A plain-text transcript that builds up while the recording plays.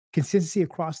Consistency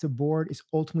across the board is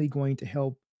ultimately going to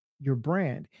help your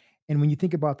brand. And when you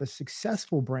think about the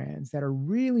successful brands that are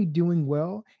really doing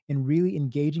well and really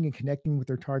engaging and connecting with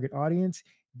their target audience,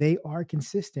 they are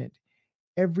consistent.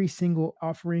 Every single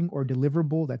offering or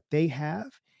deliverable that they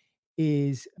have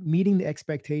is meeting the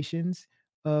expectations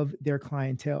of their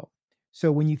clientele.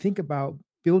 So when you think about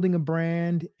building a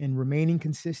brand and remaining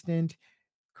consistent,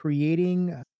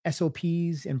 creating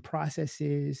SOPs and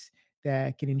processes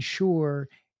that can ensure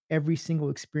every single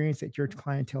experience that your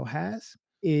clientele has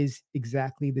is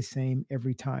exactly the same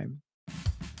every time.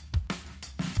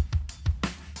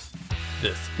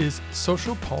 This is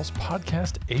Social Pulse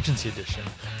Podcast Agency Edition,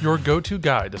 your go-to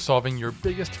guide to solving your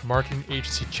biggest marketing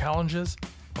agency challenges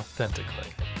authentically.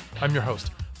 I'm your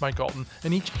host, Mike Allton,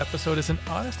 and each episode is an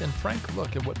honest and frank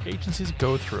look at what agencies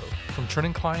go through, from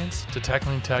turning clients to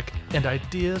tackling tech and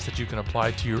ideas that you can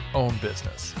apply to your own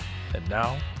business. And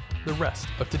now, the rest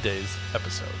of today's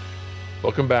episode.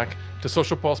 Welcome back to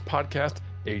Social Pulse Podcast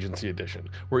Agency Edition,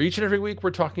 where each and every week we're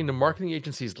talking to marketing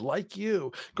agencies like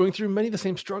you, going through many of the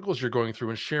same struggles you're going through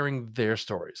and sharing their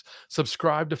stories.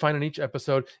 Subscribe to find in each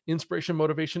episode inspiration,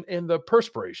 motivation, and the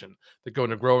perspiration that go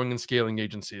into growing and scaling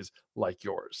agencies like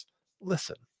yours.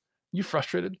 Listen, you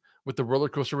frustrated with the roller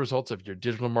coaster results of your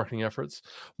digital marketing efforts?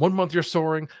 One month you're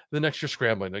soaring, the next you're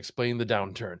scrambling to explain the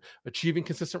downturn. Achieving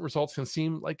consistent results can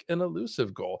seem like an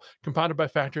elusive goal, compounded by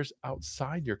factors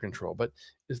outside your control. But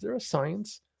is there a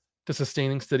science to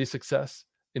sustaining steady success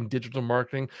in digital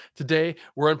marketing? Today,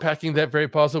 we're unpacking that very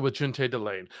puzzle with Juntae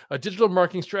DeLane, a digital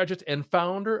marketing strategist and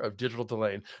founder of Digital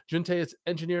DeLane. Juntae has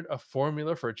engineered a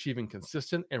formula for achieving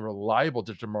consistent and reliable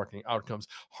digital marketing outcomes,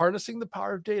 harnessing the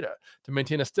power of data to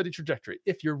maintain a steady trajectory.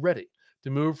 If you're ready to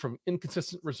move from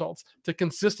inconsistent results to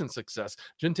consistent success,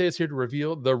 Juntae is here to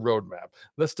reveal the roadmap.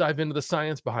 Let's dive into the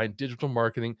science behind digital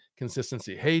marketing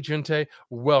consistency. Hey, Juntae,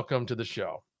 welcome to the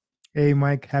show. Hey,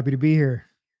 Mike, happy to be here.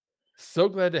 So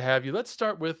glad to have you. Let's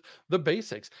start with the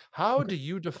basics. How Okay. do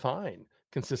you define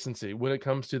consistency when it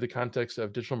comes to the context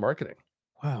of digital marketing?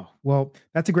 Wow. Well,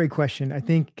 that's a great question. I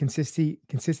think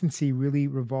consistency really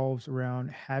revolves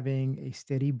around having a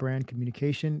steady brand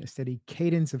communication, a steady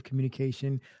cadence of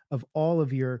communication of all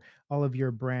of your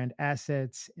brand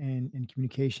assets and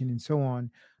communication and so on.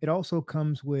 It also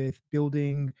comes with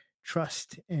building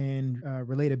trust and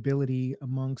relatability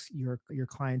amongst your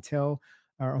clientele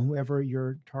or whoever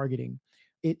you're targeting.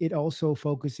 It also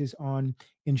focuses on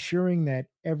ensuring that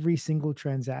every single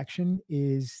transaction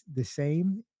is the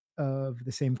same, of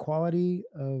the same quality,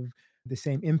 of the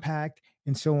same impact,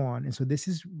 and so on. And so this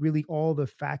is really all the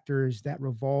factors that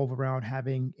revolve around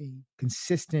having a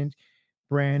consistent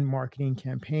brand marketing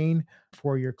campaign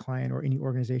for your client or any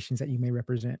organizations that you may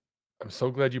represent. I'm so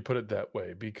glad you put it that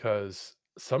way because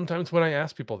sometimes when I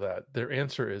ask people that, their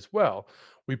answer is, well,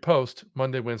 we post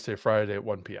Monday, Wednesday, Friday at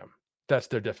 1 p.m. That's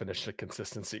their definition of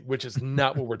consistency, which is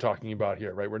not what we're talking about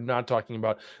here, right? We're not talking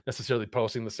about necessarily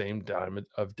posting the same time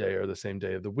of day or the same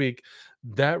day of the week.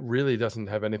 That really doesn't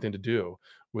have anything to do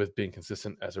with being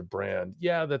consistent as a brand.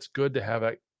 Yeah, that's good to have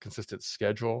a consistent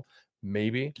schedule,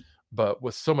 maybe, but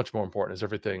what's so much more important is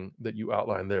everything that you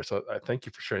outlined there. So I thank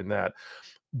you for sharing that.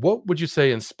 What would you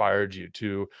say inspired you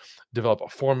to develop a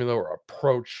formula or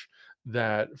approach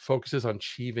that focuses on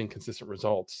achieving consistent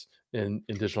results in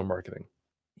digital marketing?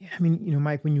 Yeah, I mean,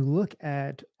 Mike, when you look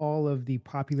at all of the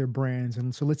popular brands,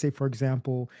 and so let's say, for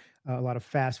example, a lot of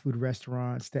fast food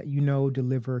restaurants that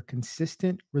deliver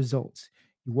consistent results.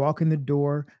 You walk in the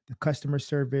door, the customer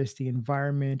service, the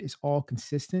environment is all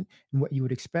consistent in what you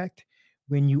would expect.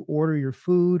 When you order your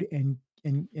food and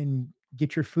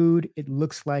get your food, it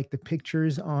looks like the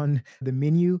pictures on the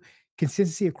menu.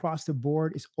 Consistency across the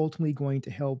board is ultimately going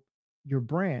to help your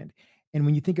brand. And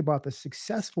when you think about the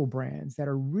successful brands that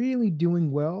are really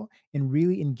doing well and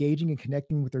really engaging and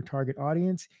connecting with their target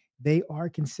audience, they are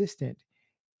consistent.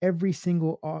 Every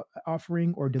single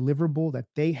offering or deliverable that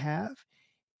they have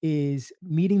is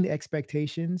meeting the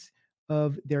expectations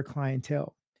of their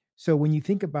clientele. So when you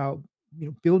think about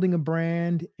building a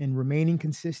brand and remaining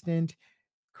consistent,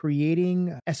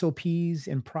 creating SOPs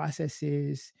and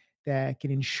processes that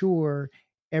can ensure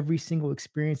every single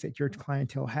experience that your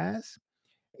clientele has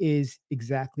is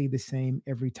exactly the same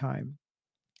every time.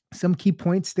 Some key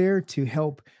points there to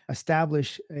help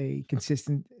establish a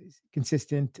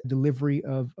consistent delivery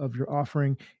of your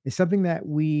offering is something that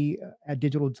we at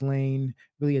Digital Delane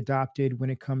really adopted when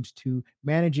it comes to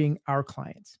managing our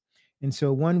clients. And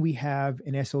so one, we have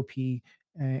an SOP,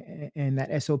 and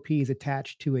that SOP is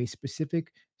attached to a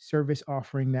specific service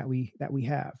offering that we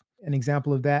have. An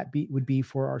example of that would be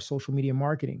for our social media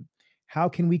marketing. How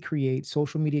can we create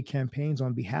social media campaigns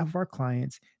on behalf of our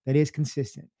clients that is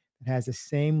consistent, that has the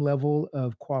same level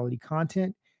of quality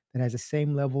content, that has the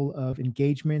same level of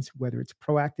engagements, whether it's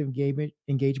proactive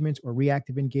engagements or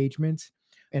reactive engagements.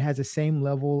 It has the same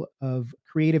level of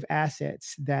creative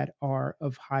assets that are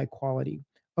of high quality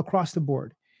across the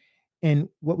board. And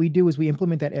what we do is we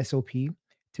implement that SOP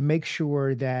to make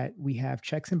sure that we have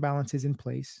checks and balances in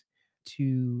place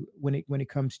to when it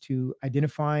comes to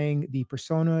identifying the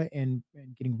persona and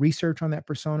getting research on that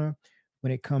persona,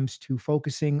 when it comes to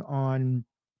focusing on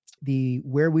the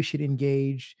where we should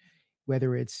engage,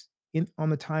 whether it's in on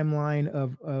the timeline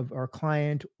of our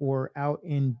client or out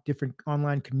in different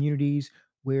online communities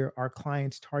where our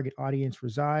client's target audience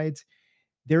resides.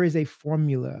 There is a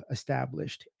formula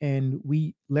established, and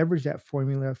we leverage that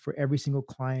formula for every single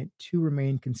client to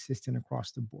remain consistent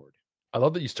across the board. I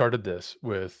love that you started this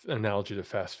with an analogy to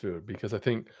fast food because I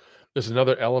think there's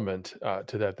another element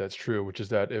to that that's true, which is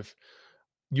that if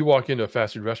you walk into a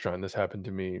fast food restaurant, this happened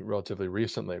to me relatively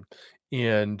recently,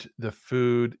 and the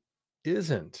food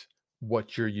isn't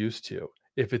what you're used to.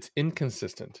 If it's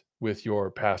inconsistent with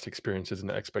your past experiences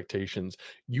and expectations,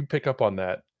 you pick up on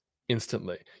that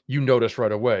instantly. You notice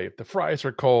right away if the fries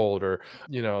are cold or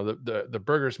the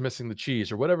burger's missing the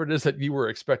cheese or whatever it is that you were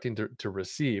expecting to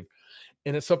receive.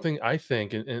 And it's something I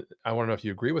think, and I want to know if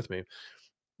you agree with me,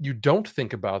 you don't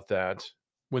think about that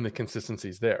when the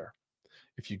consistency's there.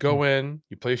 If you Mm. go in,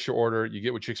 you place your order, you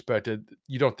get what you expected,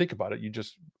 you don't think about it. You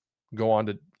just go on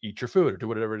to eat your food or do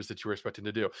whatever it is that you were expecting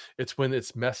to do. It's when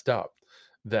it's messed up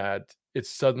that it's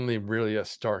suddenly really a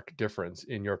stark difference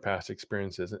in your past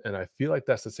experiences. And I feel like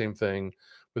that's the same thing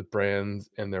with brands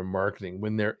and their marketing.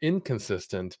 When they're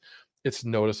inconsistent, it's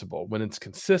noticeable. When it's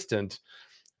consistent,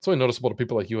 it's only noticeable to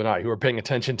people like you and I who are paying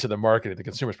attention to the marketing. The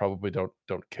consumers probably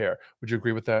don't care. Would you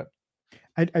agree with that?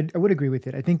 I would agree with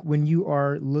it. I think when you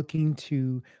are looking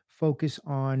to focus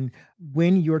on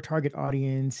when your target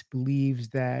audience believes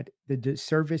that the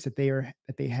service that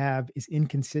they have is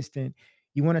inconsistent,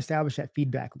 you want to establish that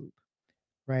feedback loop,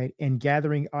 right? And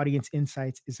gathering audience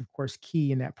insights is, of course,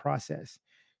 key in that process.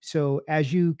 So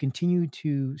as you continue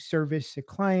to service a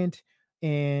client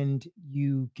and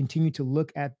you continue to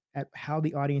look at how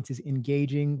the audience is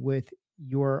engaging with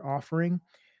your offering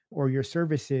or your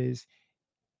services,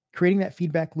 creating that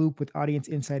feedback loop with audience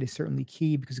insight is certainly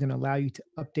key because it's going to allow you to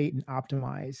update and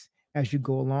optimize as you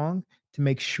go along to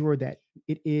make sure that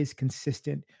it is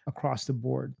consistent across the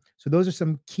board. So those are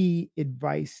some key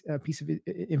advice, piece of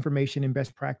information and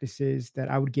best practices that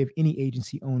I would give any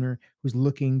agency owner who's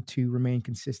looking to remain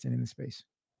consistent in the space.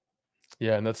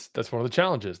 Yeah, and that's one of the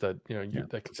challenges that Yeah.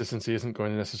 that consistency isn't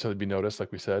going to necessarily be noticed.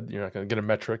 Like we said, you're not going to get a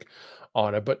metric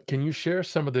on it. But can you share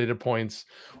some of the data points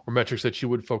or metrics that you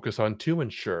would focus on to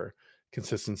ensure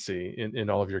consistency in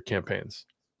all of your campaigns?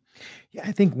 Yeah,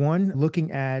 I think one,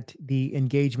 looking at the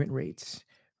engagement rates,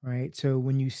 right? So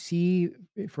when you see,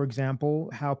 for example,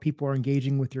 how people are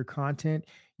engaging with your content,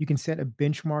 you can set a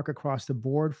benchmark across the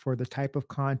board for the type of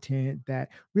content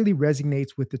that really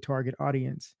resonates with the target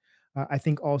audience. I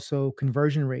think also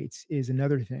conversion rates is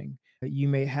another thing. You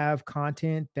may have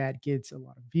content that gets a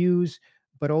lot of views,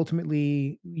 but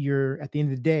ultimately, you're at the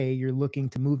end of the day, you're looking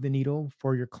to move the needle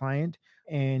for your client,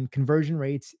 and conversion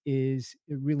rates is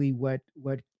really what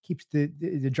keeps the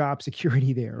job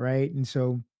security there, right? And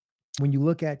so when you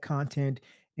look at content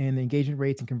and the engagement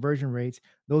rates and conversion rates,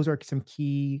 those are some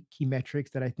key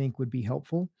metrics that I think would be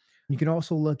helpful. You can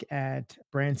also look at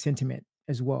brand sentiment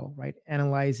as well, right?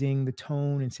 Analyzing the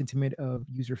tone and sentiment of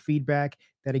user feedback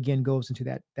that again goes into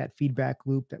that feedback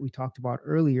loop that we talked about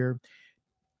earlier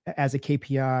as a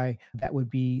KPI. That'd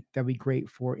be great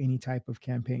for any type of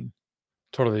campaign.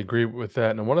 Totally agree with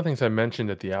that. And one of the things I mentioned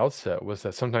at the outset was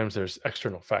that sometimes there's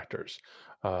external factors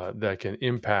that can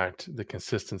impact the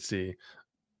consistency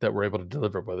that we're able to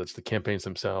deliver, whether it's the campaigns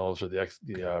themselves or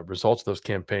the results of those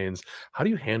campaigns. How do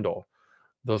you handle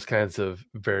those kinds of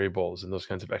variables and those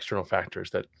kinds of external factors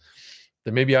that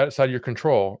may be outside of your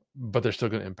control, but they're still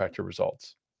going to impact your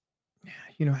results?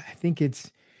 I think it's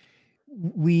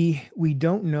we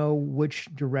don't know which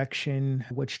direction,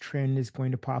 which trend is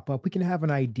going to pop up. We can have an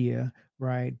idea,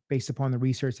 right, based upon the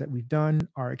research that we've done,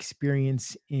 our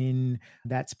experience in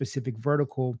that specific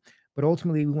vertical. But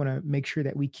ultimately, we want to make sure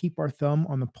that we keep our thumb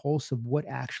on the pulse of what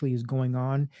actually is going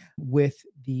on with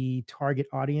the target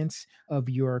audience of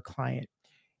your client.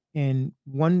 And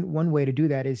one way to do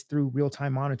that is through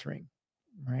real-time monitoring,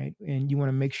 right? And you want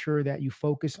to make sure that you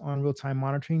focus on real-time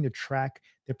monitoring to track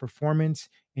the performance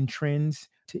and trends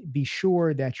to be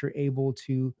sure that you're able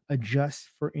to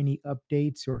adjust for any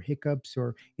updates or hiccups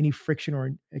or any friction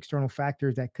or external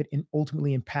factors that could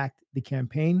ultimately impact the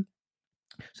campaign.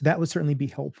 So that would certainly be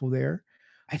helpful there.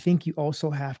 I think you also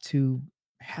have to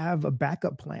have a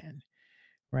backup plan,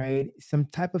 right? Some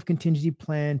type of contingency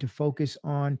plan to focus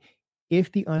on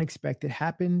if the unexpected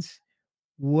happens,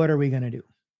 what are we going to do?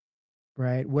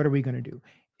 Right? What are we going to do?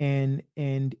 And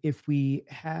if we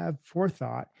have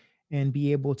forethought and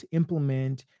be able to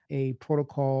implement a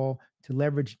protocol to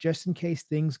leverage just in case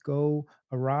things go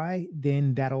awry,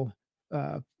 then that'll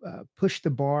push the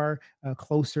bar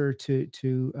closer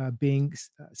to being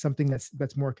something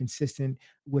that's more consistent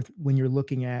with when you're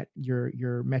looking at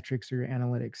your metrics or your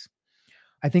analytics.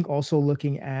 I think also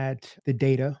looking at the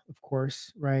data, of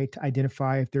course, right, to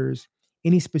identify if there's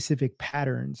any specific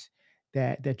patterns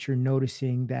that you're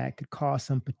noticing that could cause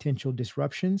some potential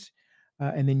disruptions,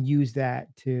 and then use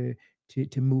that to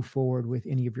move forward with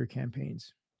any of your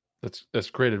campaigns. That's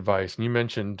great advice. And you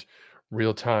mentioned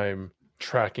real time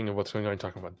tracking of what's going on,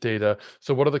 talking about data.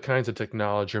 So, what are the kinds of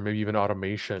technology or maybe even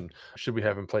automation should we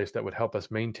have in place that would help us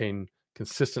maintain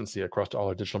consistency across all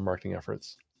our digital marketing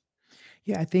efforts?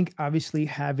 Yeah, I think obviously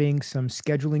having some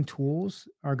scheduling tools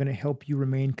are going to help you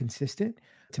remain consistent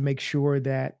to make sure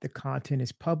that the content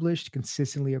is published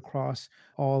consistently across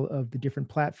all of the different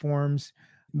platforms,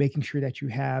 making sure that you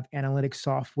have analytic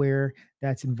software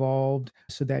that's involved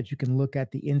so that you can look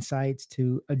at the insights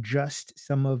to adjust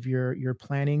some of your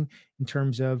planning in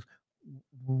terms of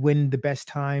when the best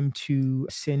time to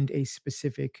send a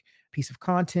specific piece of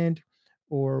content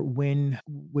or when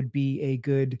would be a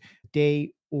good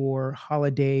day or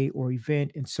holiday or event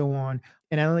and so on.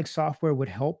 And analytics software would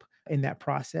help in that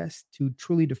process to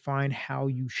truly define how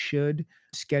you should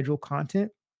schedule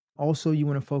content. Also, you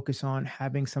want to focus on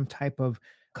having some type of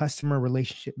customer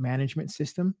relationship management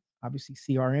system, obviously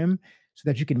CRM, so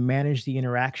that you can manage the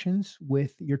interactions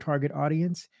with your target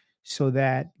audience so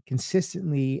that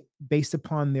consistently based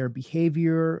upon their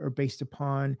behavior or based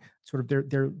upon sort of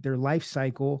their life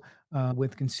cycle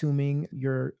with consuming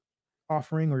your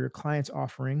offering or your client's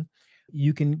offering,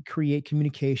 you can create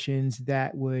communications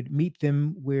that would meet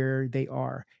them where they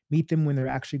are, meet them when they're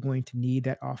actually going to need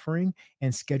that offering,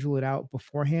 and schedule it out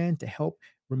beforehand to help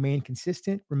remain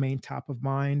consistent, remain top of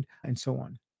mind, and so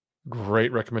on.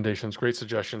 Great recommendations, great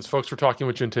suggestions. Folks, we're talking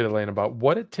with Juntae DeLane about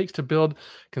what it takes to build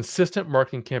consistent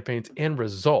marketing campaigns and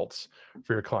results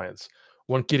for your clients.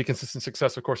 One key to consistent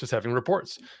success, of course, is having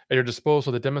reports at your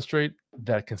disposal that demonstrate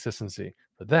that consistency.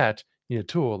 For that, you need a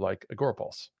tool like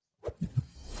Agorapulse.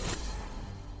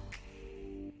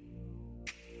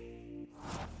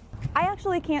 I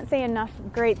actually can't say enough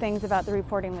great things about the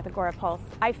reporting with Agora Pulse.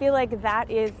 I feel like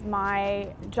that is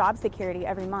my job security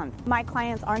every month. My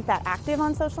clients aren't that active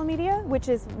on social media, which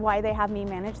is why they have me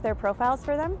manage their profiles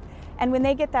for them. And when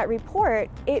they get that report,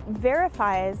 it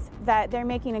verifies that they're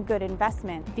making a good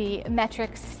investment. The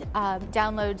metrics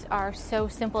downloads are so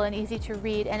simple and easy to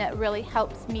read, and it really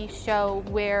helps me show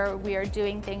where we are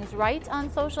doing things right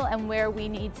on social and where we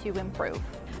need to improve.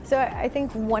 So I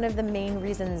think one of the main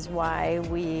reasons why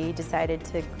we decided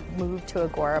to move to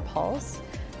Agora Pulse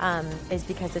is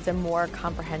because it's a more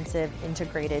comprehensive,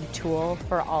 integrated tool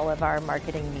for all of our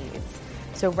marketing needs.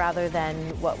 So rather than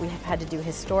what we have had to do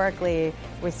historically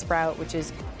with Sprout, which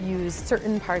is use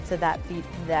certain parts of that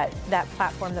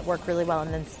platform that work really well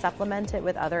and then supplement it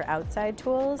with other outside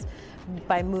tools,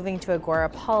 by moving to Agora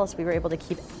Pulse, we were able to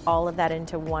keep all of that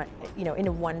into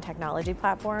one technology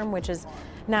platform, which is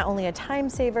not only a time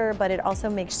saver, but it also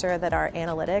makes sure that our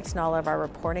analytics and all of our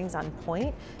reporting's on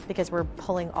point because we're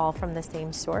pulling all from the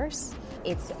same source.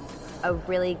 It's a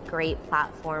really great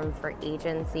platform for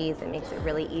agencies. It makes it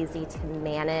really easy to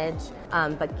manage,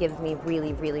 but gives me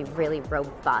really, really, really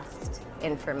robust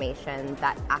information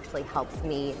that actually helps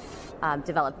me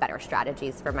develop better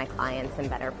strategies for my clients and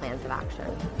better plans of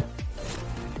action.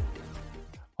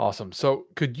 Awesome. So,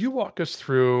 could you walk us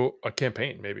through a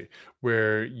campaign maybe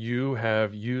where you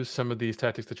have used some of these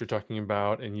tactics that you're talking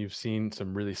about and you've seen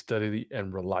some really steady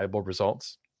and reliable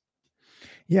results?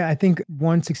 Yeah, I think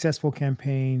one successful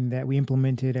campaign that we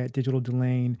implemented at Digital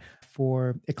DeLane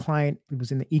for a client who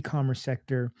was in the e-commerce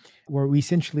sector, where we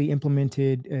essentially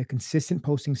implemented a consistent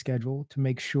posting schedule to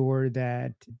make sure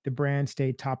that the brand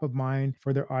stayed top of mind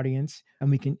for their audience,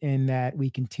 and that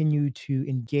we continue to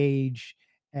engage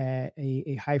at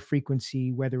a high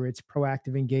frequency, whether it's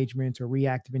proactive engagements or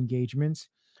reactive engagements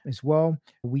as well.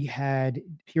 We had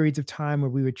periods of time where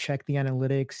we would check the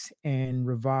analytics and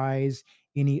revise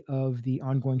any of the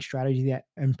ongoing strategy that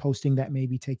and posting that may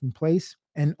be taking place.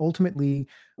 And ultimately,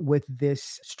 with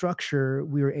this structure,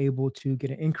 we were able to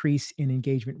get an increase in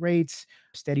engagement rates,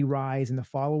 steady rise in the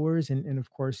followers, and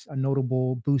of course, a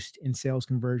notable boost in sales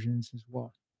conversions as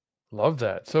well. Love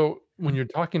that. So, when you're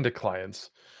talking to clients,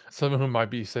 some of whom might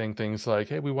be saying things like,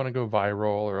 "Hey, we want to go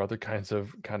viral," or other kinds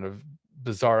of kind of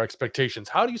bizarre expectations.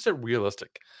 How do you set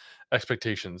realistic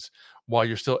expectations while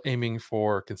you're still aiming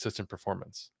for consistent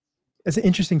performance? It's an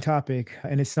interesting topic,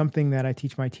 and it's something that I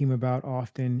teach my team about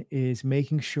often is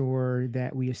making sure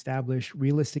that we establish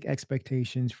realistic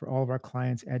expectations for all of our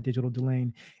clients at Digital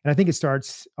DeLane. And I think it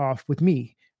starts off with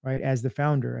me, right? As the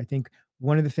founder, I think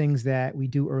one of the things that we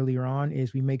do earlier on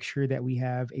is we make sure that we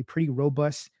have a pretty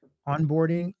robust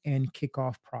onboarding and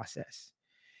kickoff process.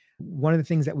 One of the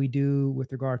things that we do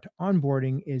with regard to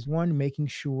onboarding is one, making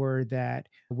sure that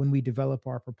when we develop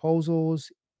our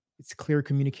proposals, it's clear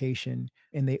communication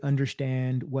and they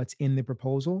understand what's in the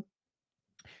proposal.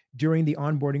 During the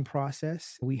onboarding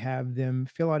process, we have them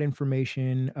fill out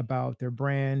information about their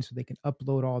brand so they can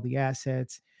upload all the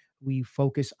assets. We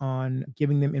focus on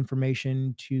giving them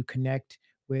information to connect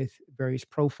with various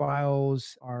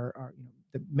profiles,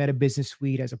 the Meta Business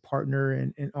Suite as a partner,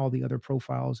 and all the other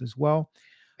profiles as well.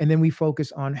 And then we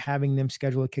focus on having them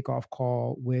schedule a kickoff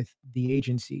call with the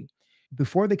agency.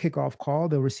 Before the kickoff call,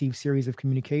 they'll receive series of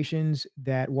communications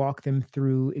that walk them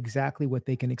through exactly what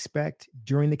they can expect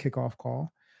during the kickoff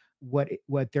call, what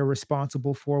they're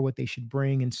responsible for, what they should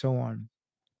bring, and so on.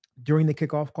 During the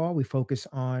kickoff call, we focus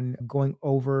on going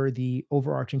over the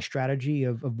overarching strategy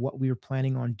of what we are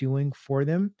planning on doing for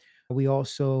them. We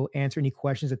also answer any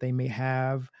questions that they may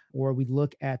have, or we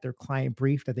look at their client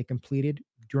brief that they completed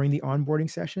during the onboarding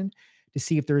session to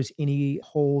see if there's any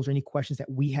holes or any questions that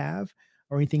we have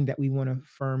or anything that we want to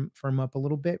firm up a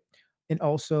little bit. And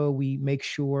also we make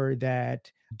sure that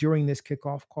during this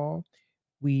kickoff call,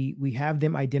 we have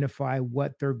them identify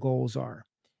what their goals are,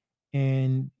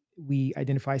 and we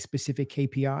identify specific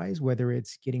KPIs, whether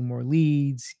it's getting more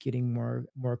leads, getting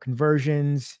more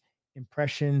conversions,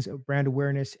 impressions of brand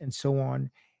awareness, and so on.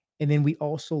 And then we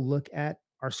also look at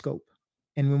our scope.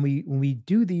 And when we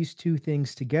do these two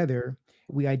things together,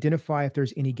 we identify if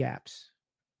there's any gaps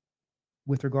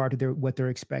with regard to what they're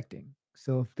expecting.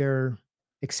 So if they're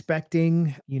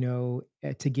expecting,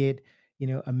 to get,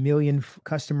 a million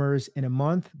customers in a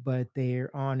month, but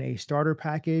they're on a starter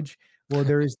package, well,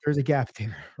 there's a gap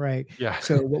there, right? Yeah.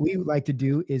 So what we would like to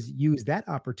do is use that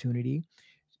opportunity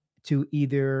to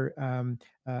either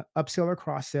upsell or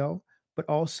cross sell, but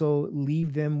also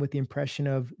leave them with the impression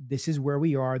of this is where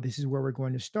we are, this is where we're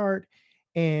going to start,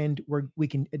 and we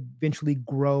can eventually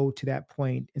grow to that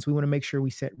point. And so we want to make sure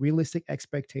we set realistic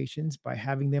expectations by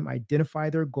having them identify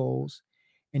their goals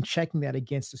and checking that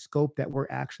against the scope that we're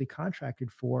actually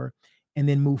contracted for, and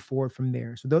then move forward from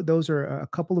there. So those are a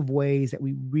couple of ways that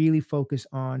we really focus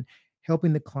on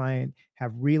helping the client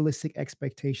have realistic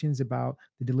expectations about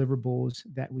the deliverables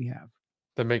that we have.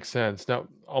 That makes sense. Now,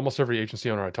 almost every agency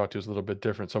owner I talk to is a little bit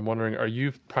different. So I'm wondering, are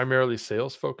you primarily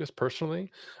sales focused personally?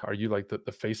 Are you like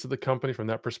the face of the company from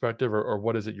that perspective, or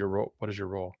what is it your role? What is your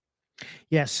role?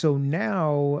 Yeah, so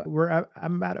now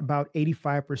I'm at about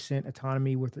 85%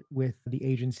 autonomy with the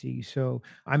agency. So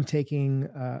I'm taking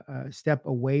a step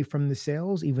away from the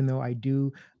sales, even though I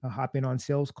do hop in on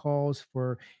sales calls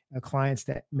for clients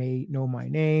that may know my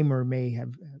name or may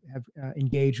have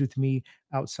engaged with me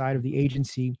outside of the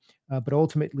agency. But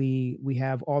ultimately, we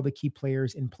have all the key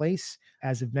players in place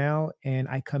as of now, and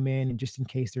I come in and just in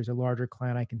case there's a larger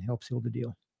client, I can help seal the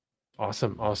deal.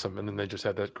 Awesome, awesome. And then they just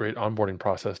had that great onboarding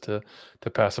process to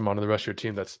pass them on to the rest of your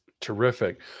team. That's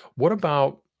terrific. What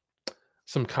about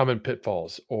some common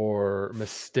pitfalls or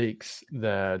mistakes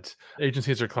that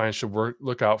agencies or clients should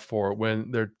look out for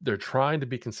when they're trying to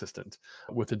be consistent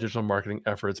with the digital marketing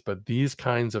efforts, but these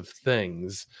kinds of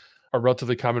things are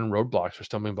relatively common roadblocks or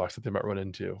stumbling blocks that they might run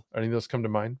into? Any of those come to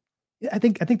mind? Yeah, I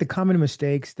think the common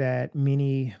mistakes that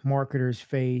many marketers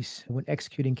face when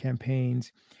executing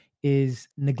campaigns is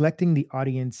neglecting the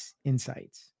audience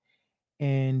insights.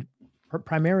 And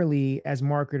primarily as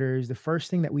marketers, the first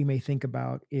thing that we may think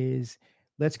about is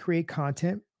let's create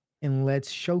content and let's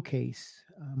showcase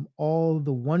all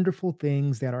the wonderful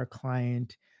things that our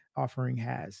client offering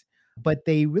has. But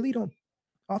they really don't,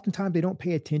 oftentimes, they don't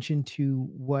pay attention to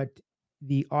what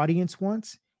the audience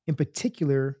wants, in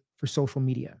particular for social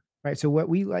media. Right. So, what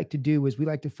we like to do is we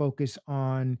like to focus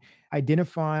on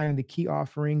identifying the key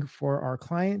offering for our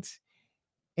clients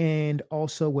and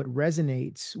also what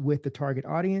resonates with the target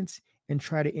audience and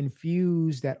try to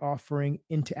infuse that offering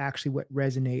into actually what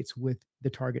resonates with the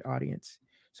target audience.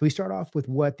 So we start off with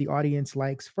what the audience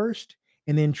likes first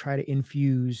and then try to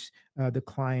infuse the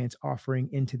client's offering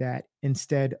into that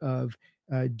instead of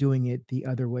doing it the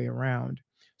other way around.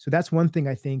 So that's one thing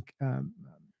I think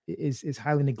is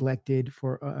highly neglected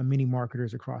for many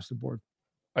marketers across the board.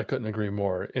 I couldn't agree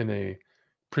more. In a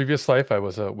previous life, I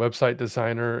was a website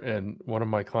designer, and one of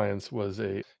my clients was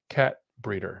a cat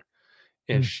breeder.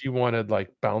 and she wanted like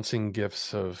bouncing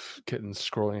gifs of kittens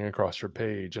scrolling across her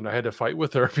page. And I had to fight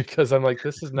with her because I'm like,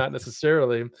 this is not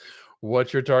necessarily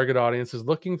what your target audience is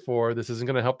looking for. This isn't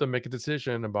going to help them make a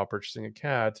decision about purchasing a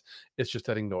cat. It's just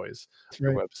adding noise That's to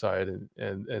your right. website,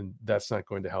 and that's not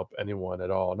going to help anyone at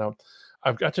all. Now,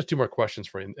 I've got just two more questions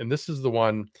for you, and this is the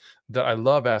one that I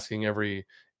love asking every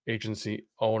agency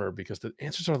owner because the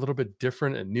answers are a little bit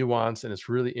different and nuanced, and it's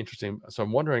really interesting. So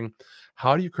I'm wondering,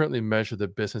 how do you currently measure the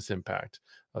business impact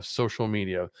of social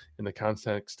media in the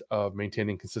context of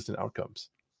maintaining consistent outcomes?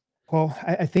 Well,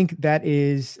 I think that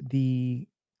is the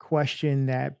question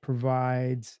that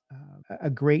provides a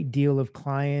great deal of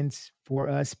clients for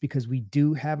us because we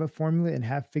do have a formula and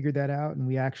have figured that out. And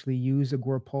we actually use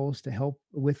Agora Pulse to help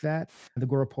with that. The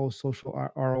Agora Pulse social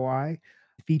ROI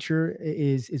feature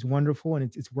is wonderful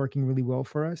and it's working really well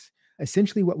for us.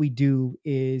 Essentially, what we do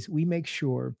is we make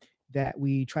sure that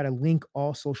we try to link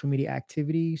all social media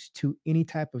activities to any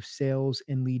type of sales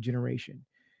and lead generation.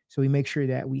 So we make sure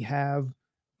that we have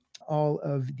all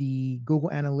of the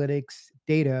Google Analytics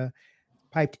data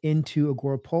piped into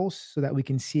Agora Pulse so that we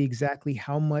can see exactly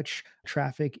how much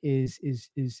traffic is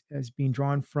being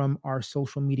drawn from our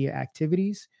social media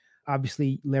activities.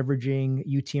 Obviously, leveraging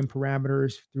UTM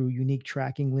parameters through unique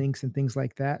tracking links and things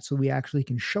like that, so we actually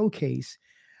can showcase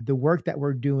the work that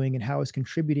we're doing and how it's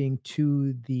contributing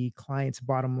to the client's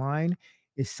bottom line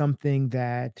is something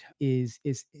that is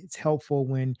it's helpful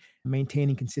when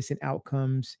maintaining consistent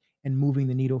outcomes and moving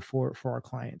the needle for our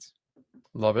clients.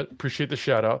 Love it. Appreciate the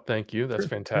shout out. Thank you. That's Sure. Yep.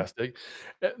 fantastic.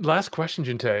 Last question,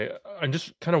 Juntae. I'm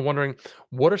just kind of wondering,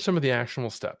 what are some of the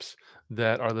actionable steps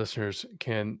that our listeners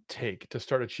can take to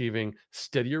start achieving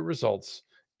steadier results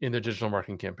in their digital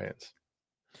marketing campaigns?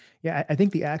 Yeah, I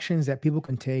think the actions that people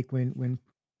can take when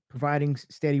providing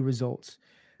steady results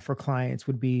for clients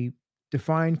would be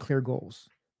define clear goals.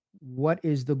 What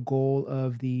is the goal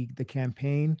of the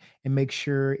campaign and make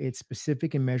sure it's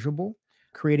specific and measurable.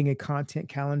 Creating a content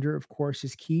calendar, of course,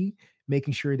 is key.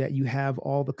 Making sure that you have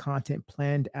all the content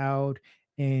planned out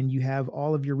and you have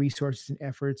all of your resources and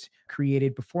efforts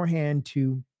created beforehand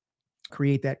to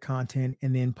create that content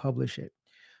and then publish it.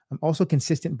 Also,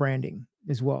 consistent branding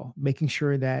as well, making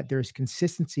sure that there's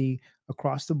consistency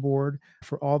across the board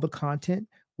for all the content,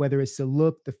 whether it's the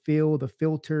look, the feel, the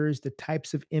filters, the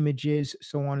types of images,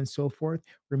 so on and so forth,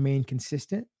 remain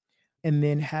consistent. And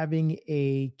then having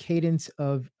a cadence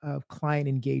of client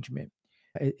engagement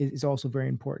is also very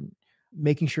important.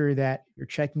 Making sure that you're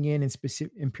checking in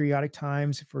specific in periodic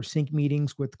times for sync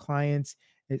meetings with clients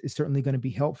is certainly going to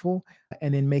be helpful.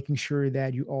 And then making sure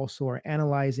that you also are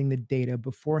analyzing the data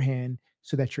beforehand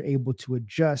so that you're able to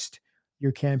adjust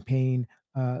your campaign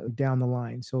down the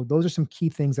line. So those are some key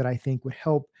things that I think would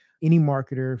help any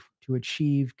marketer to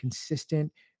achieve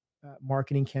consistent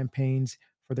marketing campaigns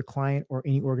for the client or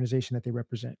any organization that they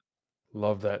represent.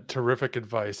 Love that. Terrific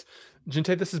advice.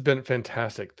 Juntae, this has been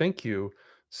fantastic. Thank you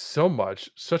so much.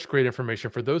 Such great information.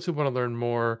 For those who want to learn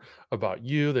more about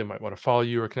you, they might want to follow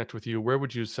you or connect with you. Where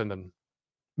would you send them?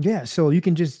 Yeah, so you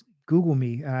can just Google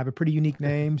me. I have a pretty unique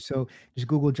name, so just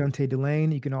Google Juntae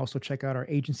DeLane. You can also check out our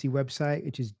agency website,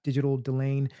 which is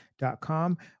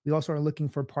digitaldelane.com. We also are looking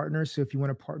for partners, so if you want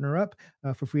to partner up,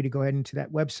 feel free to go ahead into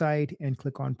that website and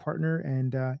click on partner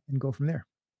and go from there.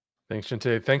 Thanks,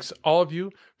 Juntae. Thanks all of you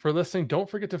for listening. Don't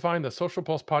forget to find the Social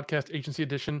Pulse Podcast Agency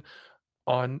Edition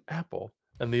on Apple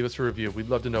and leave us a review. We'd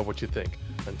love to know what you think.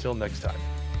 Until next time.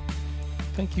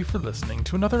 Thank you for listening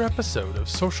to another episode of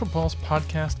Social Pulse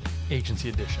Podcast Agency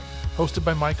Edition, hosted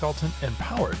by Mike Allton and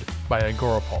powered by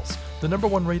Agora Pulse, the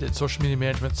 #1 rated social media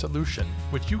management solution,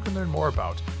 which you can learn more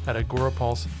about at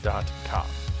agorapulse.com.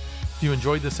 If you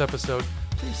enjoyed this episode,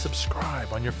 please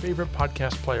subscribe on your favorite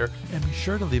podcast player and be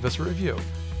sure to leave us a review.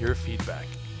 Your feedback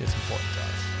is important to us.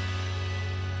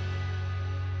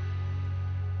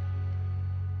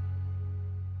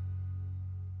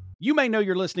 You may know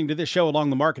you're listening to this show along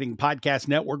the Marketing Podcast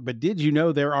Network, but did you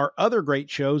know there are other great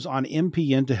shows on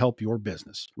MPN to help your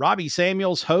business? Robbie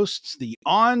Samuels hosts the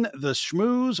On the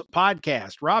Schmooze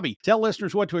podcast. Robbie, tell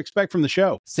listeners what to expect from the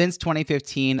show. Since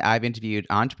 2015, I've interviewed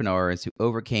entrepreneurs who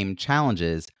overcame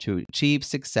challenges to achieve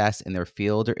success in their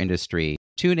field or industry.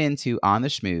 Tune in to On the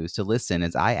Schmooze to listen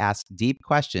as I ask deep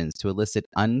questions to elicit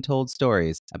untold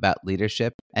stories about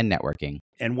leadership and networking.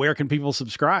 And where can people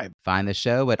subscribe? Find the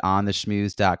show at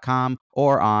ontheschmooze.com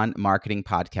or on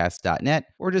marketingpodcast.net,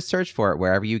 or just search for it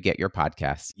wherever you get your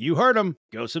podcasts. You heard them.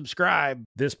 Go subscribe.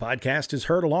 This podcast is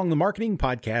heard along the Marketing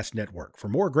Podcast Network. For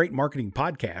more great marketing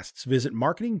podcasts, visit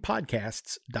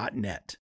marketingpodcasts.net.